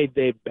 they made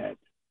their bed.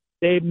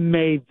 They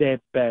made their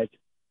bed.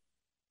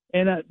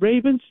 And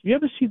Ravens, you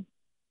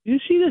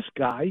see this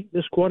guy,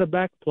 this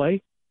quarterback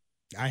play?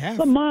 I have.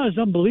 Lamar is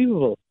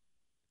unbelievable.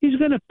 He's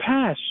going to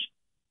pass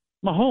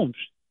Mahomes.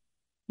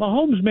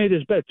 Mahomes made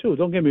his bed too,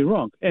 don't get me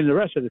wrong, and the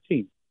rest of the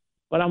team.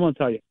 But I'm going to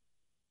tell you,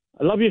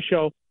 I love your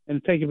show,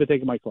 and thank you for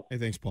taking my call. Hey,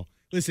 thanks, Paul.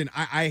 Listen,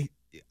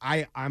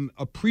 I'm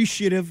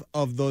appreciative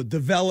of the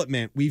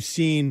development we've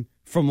seen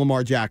from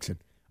Lamar Jackson.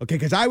 Okay,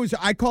 because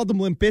I called him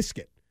Limp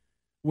Bizkit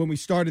when we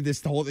started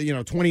this whole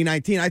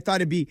 2019. I thought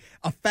it'd be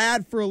a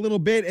fad for a little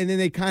bit, and then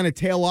they kind of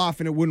tail off,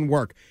 and it wouldn't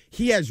work.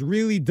 He has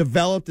really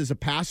developed as a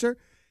passer.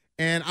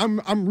 And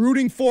I'm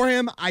rooting for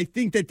him. I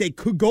think that they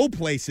could go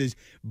places.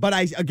 But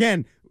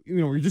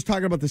we're just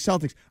talking about the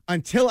Celtics.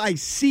 Until I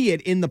see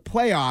it in the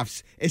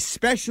playoffs,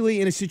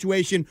 especially in a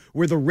situation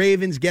where the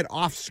Ravens get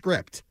off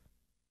script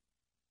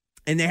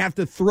and they have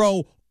to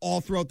throw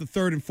all throughout the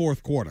third and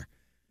fourth quarter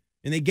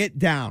and they get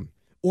down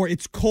or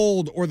it's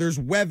cold or there's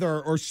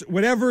weather or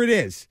whatever it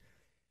is,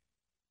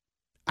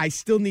 I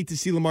still need to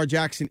see Lamar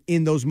Jackson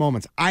in those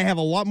moments. I have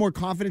a lot more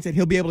confidence that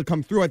he'll be able to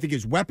come through. I think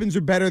his weapons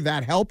are better.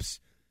 That helps.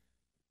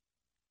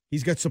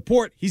 He's got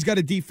support. He's got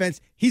a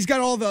defense. He's got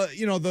all the,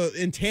 the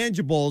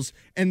intangibles,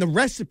 and the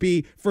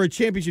recipe for a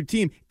championship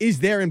team is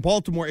there in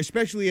Baltimore,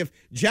 especially if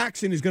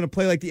Jackson is going to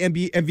play like the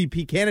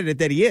MVP candidate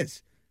that he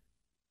is.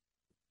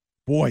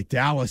 Boy,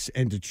 Dallas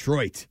and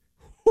Detroit.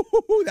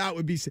 That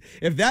would be,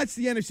 if that's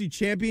the NFC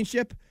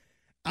Championship,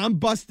 I'm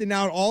busting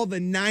out all the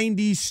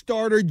 90s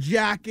starter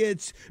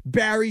jackets,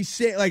 Barry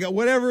Sanders, like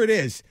whatever it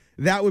is.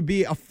 That would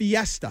be a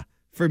fiesta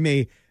for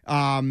me.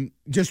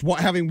 Just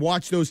having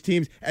watched those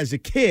teams as a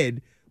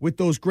kid, with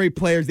those great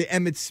players, the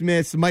Emmitt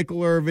Smiths,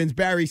 Michael Irvins,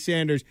 Barry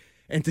Sanders,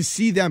 and to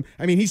see them,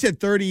 I mean, he said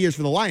 30 years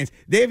for the Lions.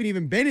 They haven't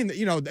even been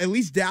in, at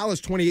least Dallas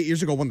 28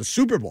 years ago won the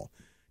Super Bowl.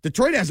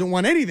 Detroit hasn't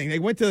won anything. They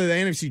went to the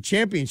NFC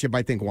Championship,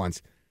 I think,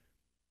 once.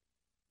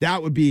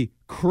 That would be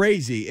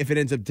crazy if it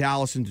ends up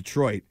Dallas and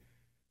Detroit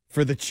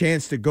for the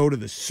chance to go to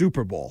the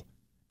Super Bowl.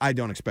 I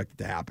don't expect it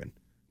to happen.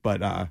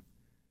 But,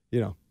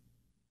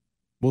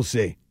 we'll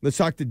see. Let's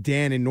talk to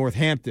Dan in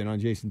Northampton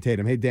on Jason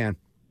Tatum. Hey, Dan.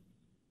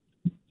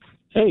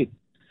 Hey.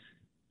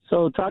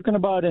 So talking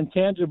about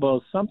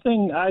intangibles,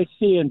 something I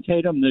see in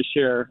Tatum this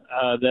year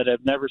that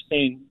I've never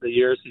seen the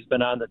years he's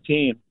been on the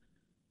team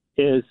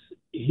is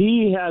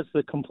he has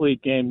the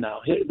complete game now.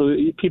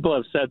 People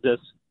have said this.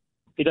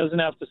 He doesn't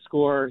have to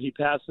score. He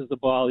passes the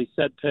ball. He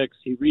set picks.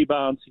 He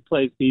rebounds. He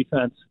plays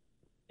defense.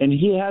 And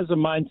he has a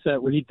mindset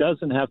where he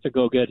doesn't have to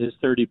go get his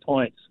 30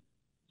 points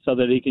so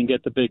that he can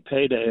get the big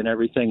payday and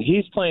everything.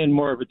 He's playing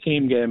more of a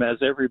team game, as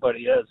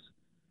everybody is.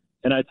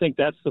 And I think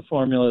that's the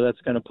formula that's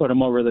going to put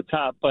him over the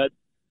top. But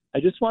I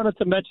just wanted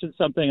to mention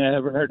something I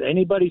haven't heard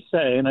anybody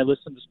say, and I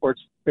listen to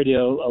sports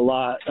radio a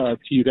lot to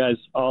you guys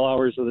all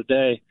hours of the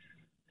day.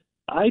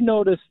 I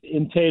noticed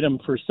in Tatum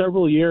for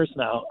several years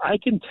now, I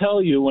can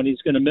tell you when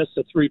he's going to miss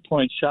a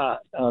three-point shot,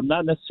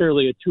 not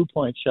necessarily a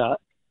two-point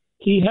shot.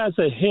 He has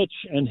a hitch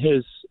in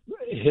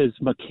his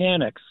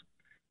mechanics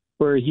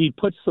where he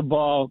puts the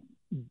ball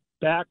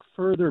back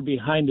further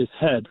behind his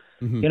head.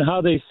 Mm-hmm. You know how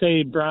they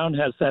say Brown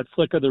has that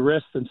flick of the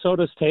wrist, and so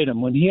does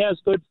Tatum. When he has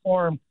good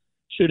form,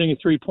 shooting a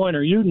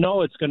three-pointer,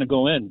 it's going to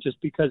go in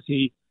just because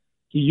he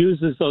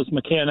uses those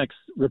mechanics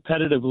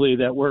repetitively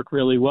that work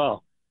really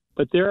well.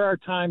 But there are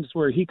times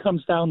where he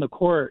comes down the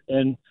court,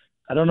 and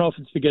I don't know if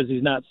it's because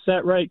he's not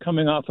set right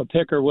coming off a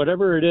pick or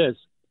whatever it is.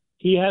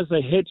 He has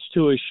a hitch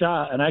to his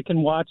shot, and I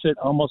can watch it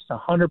almost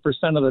 100%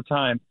 of the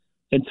time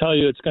and tell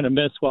you it's going to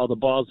miss while the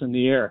ball's in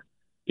the air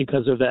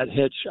because of that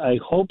hitch. I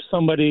hope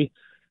somebody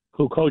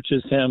who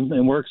coaches him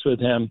and works with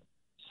him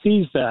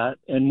sees that,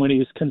 and when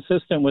he's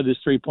consistent with his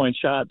three-point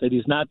shot, that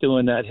he's not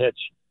doing that hitch,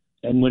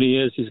 and when he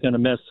is, he's going to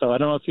miss. So I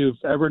don't know if you've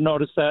ever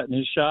noticed that in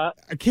his shot.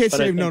 I can't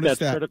say I've noticed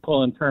that. That's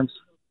critical in terms.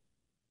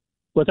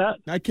 With that,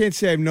 I can't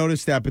say I've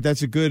noticed that, but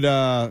that's a good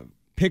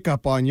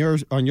pickup on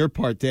your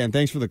part, Dan.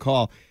 Thanks for the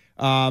call.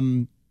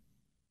 I'm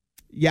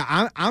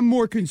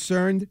more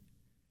concerned.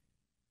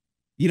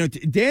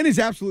 Dan is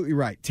absolutely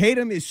right.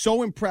 Tatum is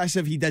so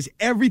impressive. He does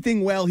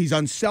everything well. He's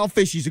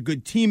unselfish. He's a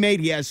good teammate.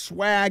 He has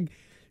swag.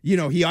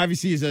 He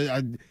obviously is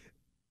a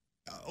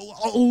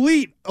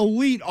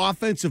elite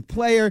offensive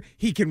player.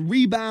 He can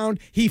rebound.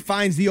 He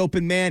finds the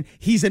open man.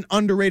 He's an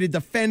underrated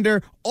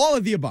defender. All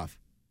of the above.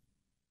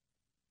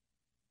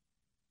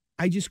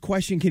 I just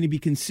question, can he be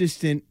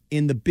consistent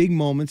in the big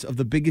moments of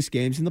the biggest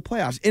games in the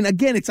playoffs? And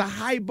again, it's a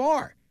high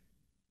bar.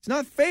 It's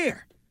not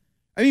fair.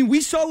 I mean,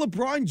 we saw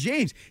LeBron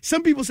James.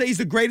 Some people say he's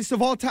the greatest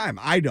of all time.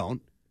 I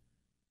don't.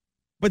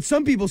 But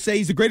some people say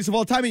he's the greatest of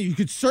all time, and you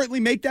could certainly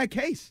make that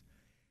case.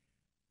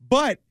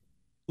 But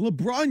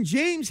LeBron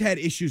James had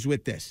issues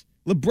with this.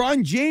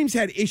 LeBron James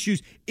had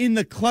issues in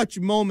the clutch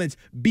moments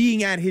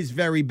being at his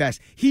very best.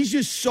 He's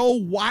just so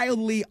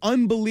wildly,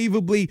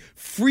 unbelievably,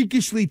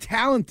 freakishly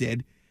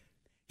talented.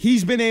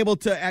 He's been able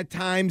to, at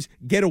times,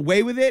 get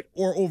away with it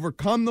or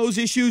overcome those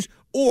issues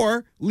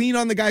or lean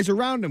on the guys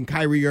around him,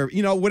 Kyrie or,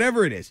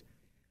 whatever it is.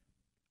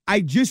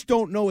 I just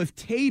don't know if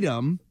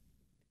Tatum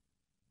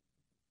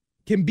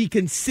can be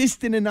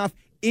consistent enough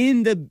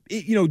in the,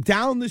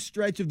 down the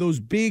stretch of those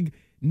big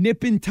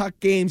nip and tuck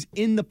games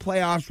in the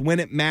playoffs when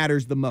it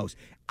matters the most.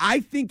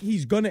 I think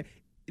he's going to,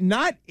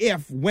 not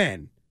if,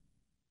 when.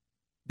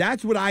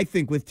 That's what I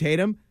think with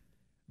Tatum.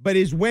 But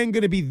is when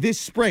going to be this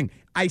spring?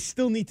 I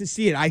still need to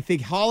see it. I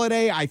think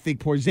Holiday, I think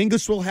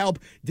Porzingis will help.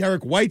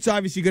 Derek White's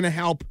obviously going to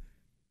help.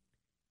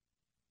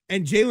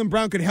 And Jaylen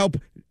Brown could help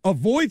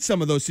avoid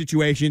some of those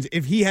situations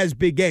if he has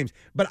big games.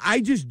 But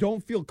I just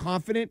don't feel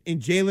confident in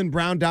Jaylen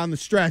Brown down the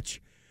stretch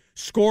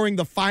scoring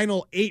the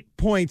final 8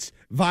 points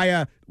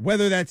via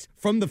whether that's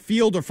from the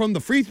field or from the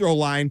free throw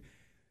line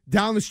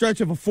down the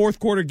stretch of a fourth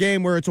quarter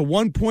game where it's a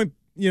 1 point,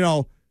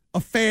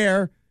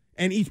 affair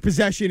and each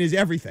possession is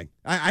everything.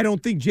 I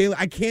don't think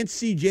I can't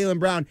see Jaylen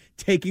Brown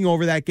taking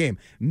over that game.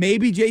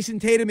 Maybe Jason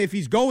Tatum if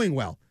he's going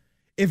well.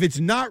 If he's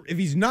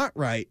not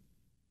right,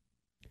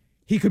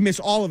 he could miss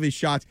all of his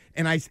shots.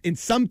 And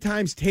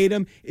sometimes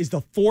Tatum is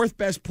the fourth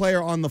best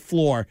player on the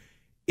floor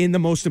in the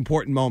most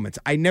important moments.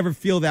 I never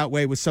feel that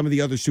way with some of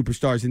the other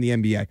superstars in the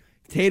NBA.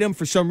 Tatum,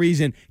 for some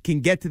reason, can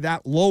get to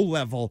that low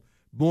level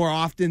more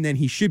often than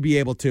he should be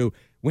able to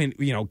when,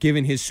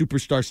 given his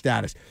superstar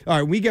status. All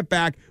right, when we get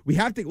back,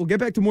 we'll get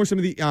back to more some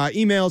of the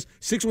emails,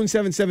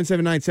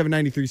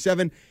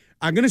 617-779-7937.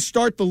 I'm going to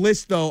start the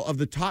list, though, of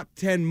the top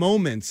 10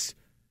 moments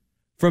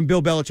from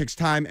Bill Belichick's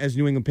time as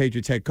New England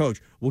Patriots head coach.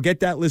 We'll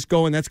get that list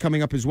going. That's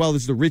coming up as well.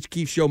 This is the Rich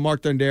Keefe Show.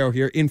 Mark Dondero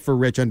here, in for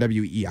Rich on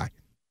WEEI.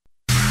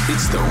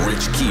 It's the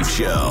Rich Keefe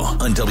Show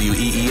on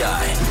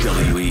WEEI.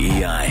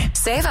 WEEI.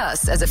 Save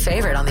us as a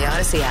favorite on the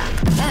Odyssey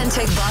app. And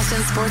take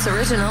Boston Sports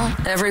Original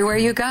everywhere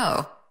you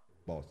go.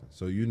 Boston.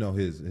 So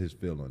his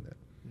feel on that.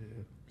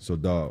 Yeah. So,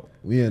 dog,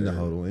 we in the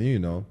huddle,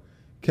 and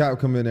Cap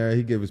come in there,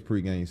 he gave his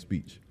pregame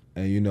speech.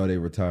 And they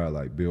retired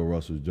like Bill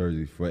Russell's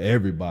jersey for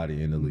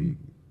everybody in the league.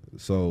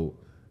 So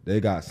they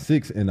got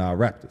 6 in our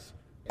Raptors.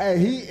 Hey,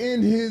 he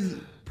in his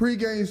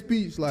pregame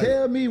speech like,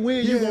 tell me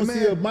when you gonna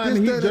see a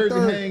Miami Heat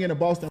jersey hanging in a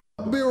Boston.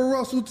 Bill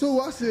Russell too.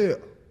 I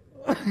said,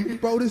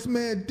 bro, this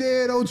man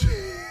dead, OG.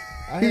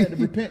 I had to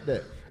repent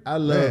that. I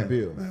love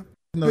Bill.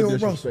 No Bill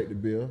disrespect to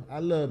Bill. I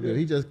love Bill.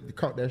 He just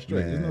caught that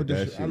straight. Man, no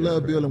disrespect. I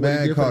love Bill. And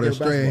man caught it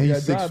straight and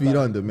he's 6 feet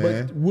under,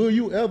 man. But will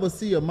you ever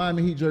see a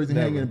Miami Heat jersey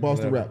hanging in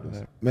Boston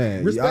Raptors?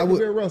 Man, respect to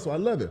Bill Russell. I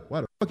love it.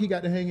 Why the fuck he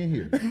got to hang in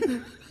here?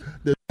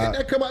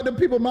 That come out the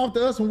people's mouth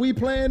to us when we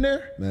playing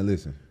there? Man,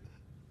 listen.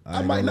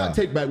 I might not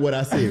take back what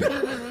I said.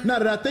 Now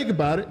that I think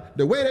about it,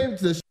 the way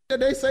the shit that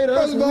they say to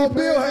us. First of all,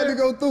 Bill had to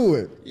go through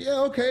it.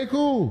 Yeah, okay,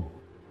 cool.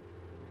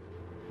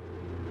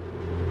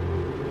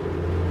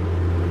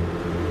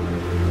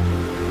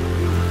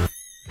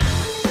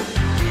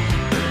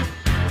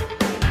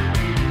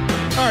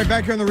 All right,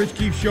 back here on the Rich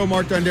Keefe Show,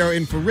 Mark Dondero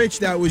in for Rich.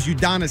 That was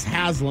Udonis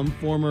Haslem,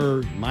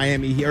 former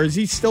Miami Heat. Or is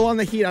he still on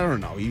the Heat? I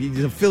don't know.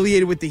 He's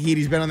affiliated with the Heat.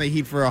 He's been on the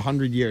Heat for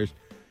 100 years.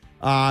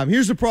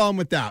 Here's the problem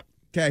with that.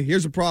 Okay,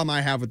 here's the problem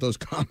I have with those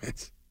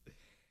comments.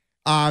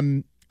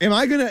 Am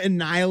I going to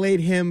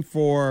annihilate him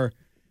for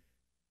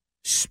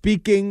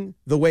speaking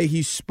the way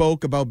he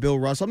spoke about Bill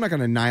Russell? I'm not going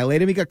to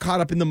annihilate him. He got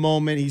caught up in the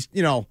moment. He's,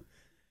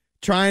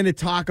 trying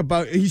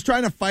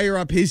to fire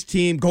up his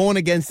team, going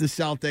against the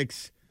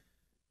Celtics.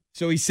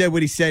 So he said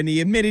what he said, and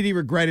he admitted he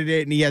regretted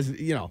it, and he has,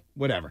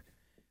 whatever.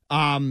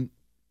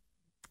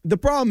 The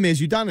problem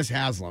is, Udonis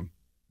Haslem,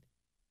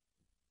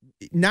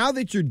 now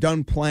that you're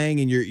done playing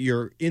and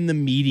you're in the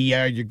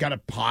media, you got a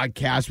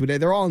podcast, whatever,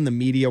 they're all in the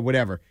media,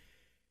 whatever.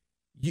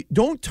 You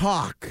don't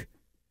talk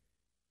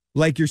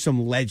like you're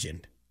some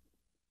legend.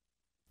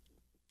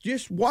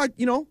 Just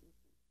know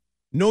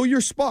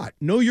your spot,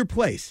 know your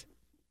place.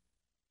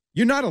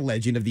 You're not a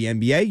legend of the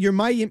NBA.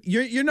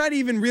 You're not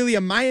even really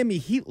a Miami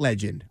Heat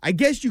legend. I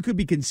guess you could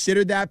be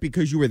considered that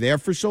because you were there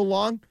for so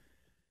long.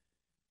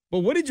 But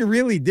what did you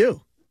really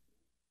do?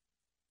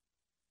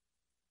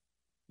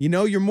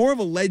 You're more of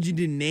a legend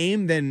in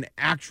name than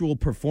actual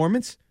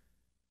performance.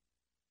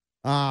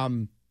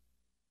 So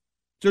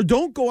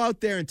don't go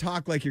out there and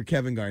talk like you're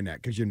Kevin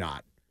Garnett, because you're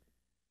not.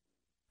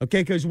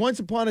 Okay, because once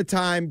upon a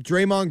time,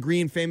 Draymond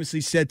Green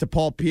famously said to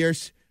Paul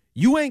Pierce,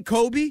 "You ain't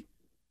Kobe,"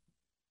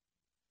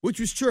 which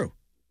was true.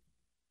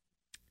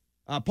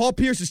 Paul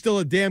Pierce is still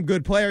a damn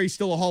good player. He's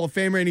still a Hall of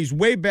Famer, and he's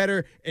way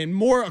better and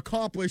more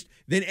accomplished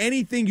than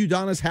anything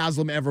Udonis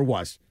Haslem ever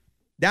was.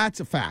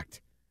 That's a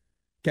fact.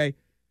 Okay?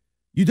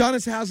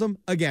 Udonis Haslem,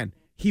 again,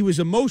 he was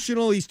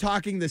emotional. He's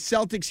talking the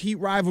Celtics-Heat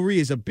rivalry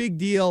is a big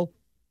deal.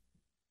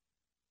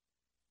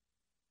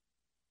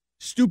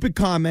 Stupid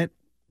comment.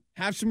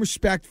 Have some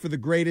respect for the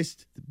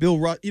greatest, Bill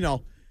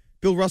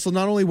Russell,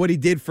 not only what he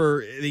did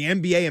for the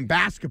NBA and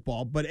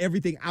basketball, but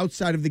everything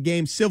outside of the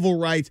game, civil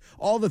rights,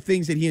 all the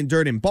things that he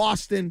endured in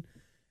Boston.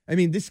 I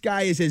mean, this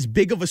guy is as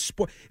big of a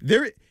sport.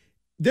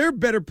 They're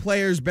better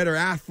players, better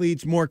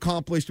athletes, more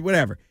accomplished,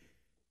 whatever.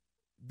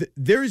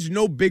 There is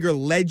no bigger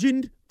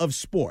legend of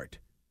sport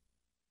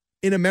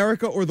in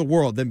America or the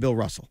world than Bill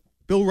Russell.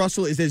 Bill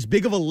Russell is as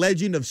big of a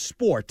legend of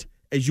sport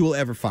as you will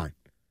ever find.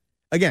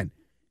 Again,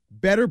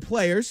 better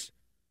players,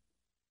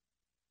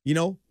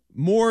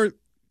 more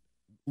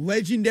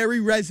legendary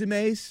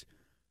resumes,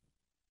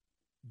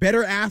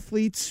 better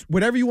athletes,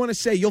 whatever you want to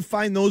say, you'll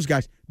find those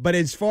guys. But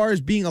as far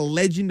as being a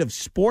legend of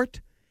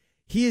sport,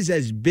 he is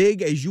as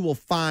big as you will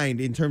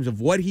find in terms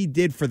of what he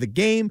did for the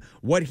game,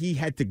 what he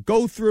had to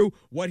go through,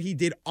 what he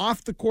did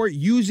off the court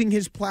using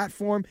his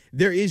platform.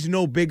 There is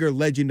no bigger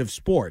legend of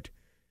sport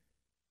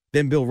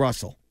than Bill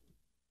Russell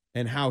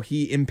and how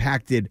he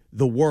impacted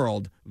the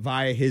world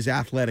via his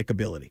athletic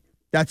ability.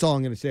 That's all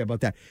I'm going to say about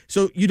that.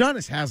 So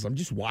Udonis Haslem,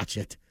 just watch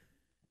it.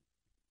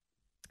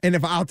 And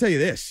if I'll tell you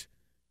this,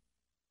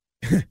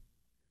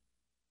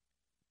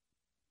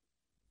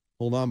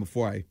 hold on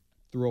before I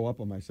throw up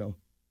on myself.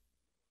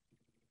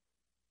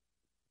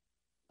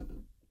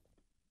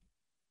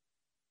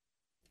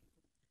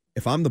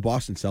 If I'm the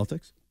Boston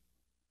Celtics,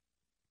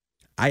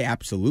 I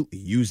absolutely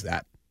use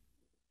that.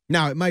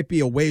 Now, it might be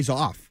a ways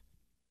off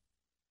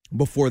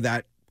before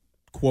that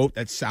quote,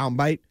 that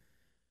soundbite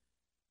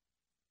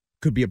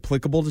could be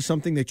applicable to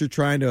something that you're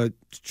trying to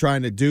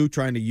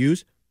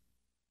use.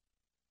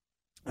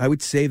 I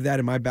would save that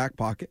in my back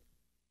pocket.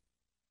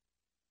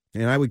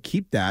 And I would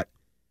keep that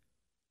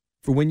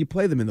for when you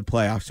play them in the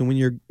playoffs and when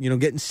you're,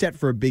 getting set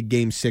for a big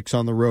game 6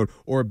 on the road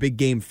or a big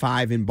game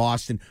 5 in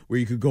Boston where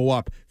you could go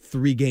up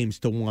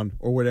 3-1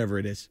 or whatever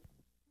it is.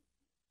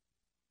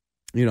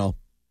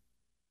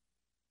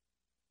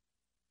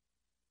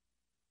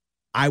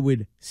 I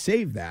would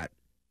save that.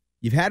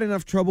 You've had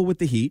enough trouble with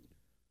the Heat,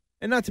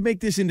 and not to make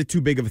this into too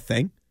big of a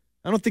thing.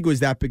 I don't think it was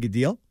that big a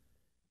deal.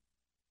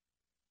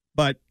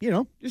 But,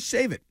 just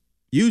save it.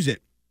 Use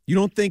it. You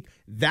don't think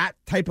that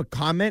type of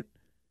comment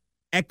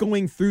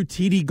echoing through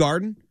TD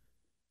Garden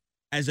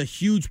as a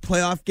huge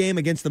playoff game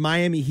against the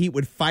Miami Heat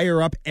would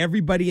fire up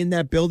everybody in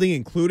that building,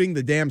 including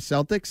the damn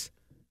Celtics?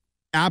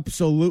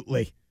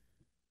 Absolutely.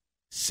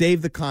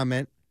 Save the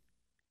comment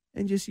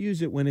and just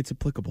use it when it's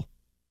applicable.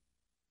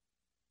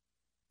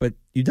 But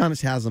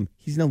Udonis Haslem,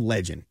 he's no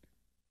legend.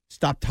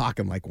 Stop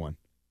talking like one.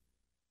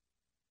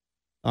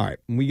 All right,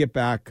 when we get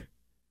back,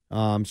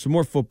 some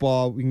more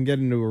football. We can get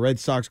into a Red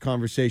Sox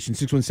conversation.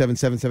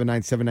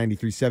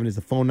 617-779-7937 is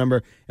the phone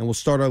number, and we'll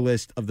start our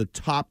list of the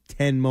top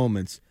 10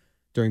 moments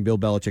during Bill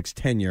Belichick's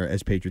tenure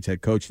as Patriots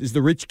head coach. This is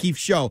the Rich Keefe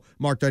Show.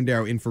 Mark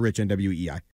Dondero in for Rich on WEI.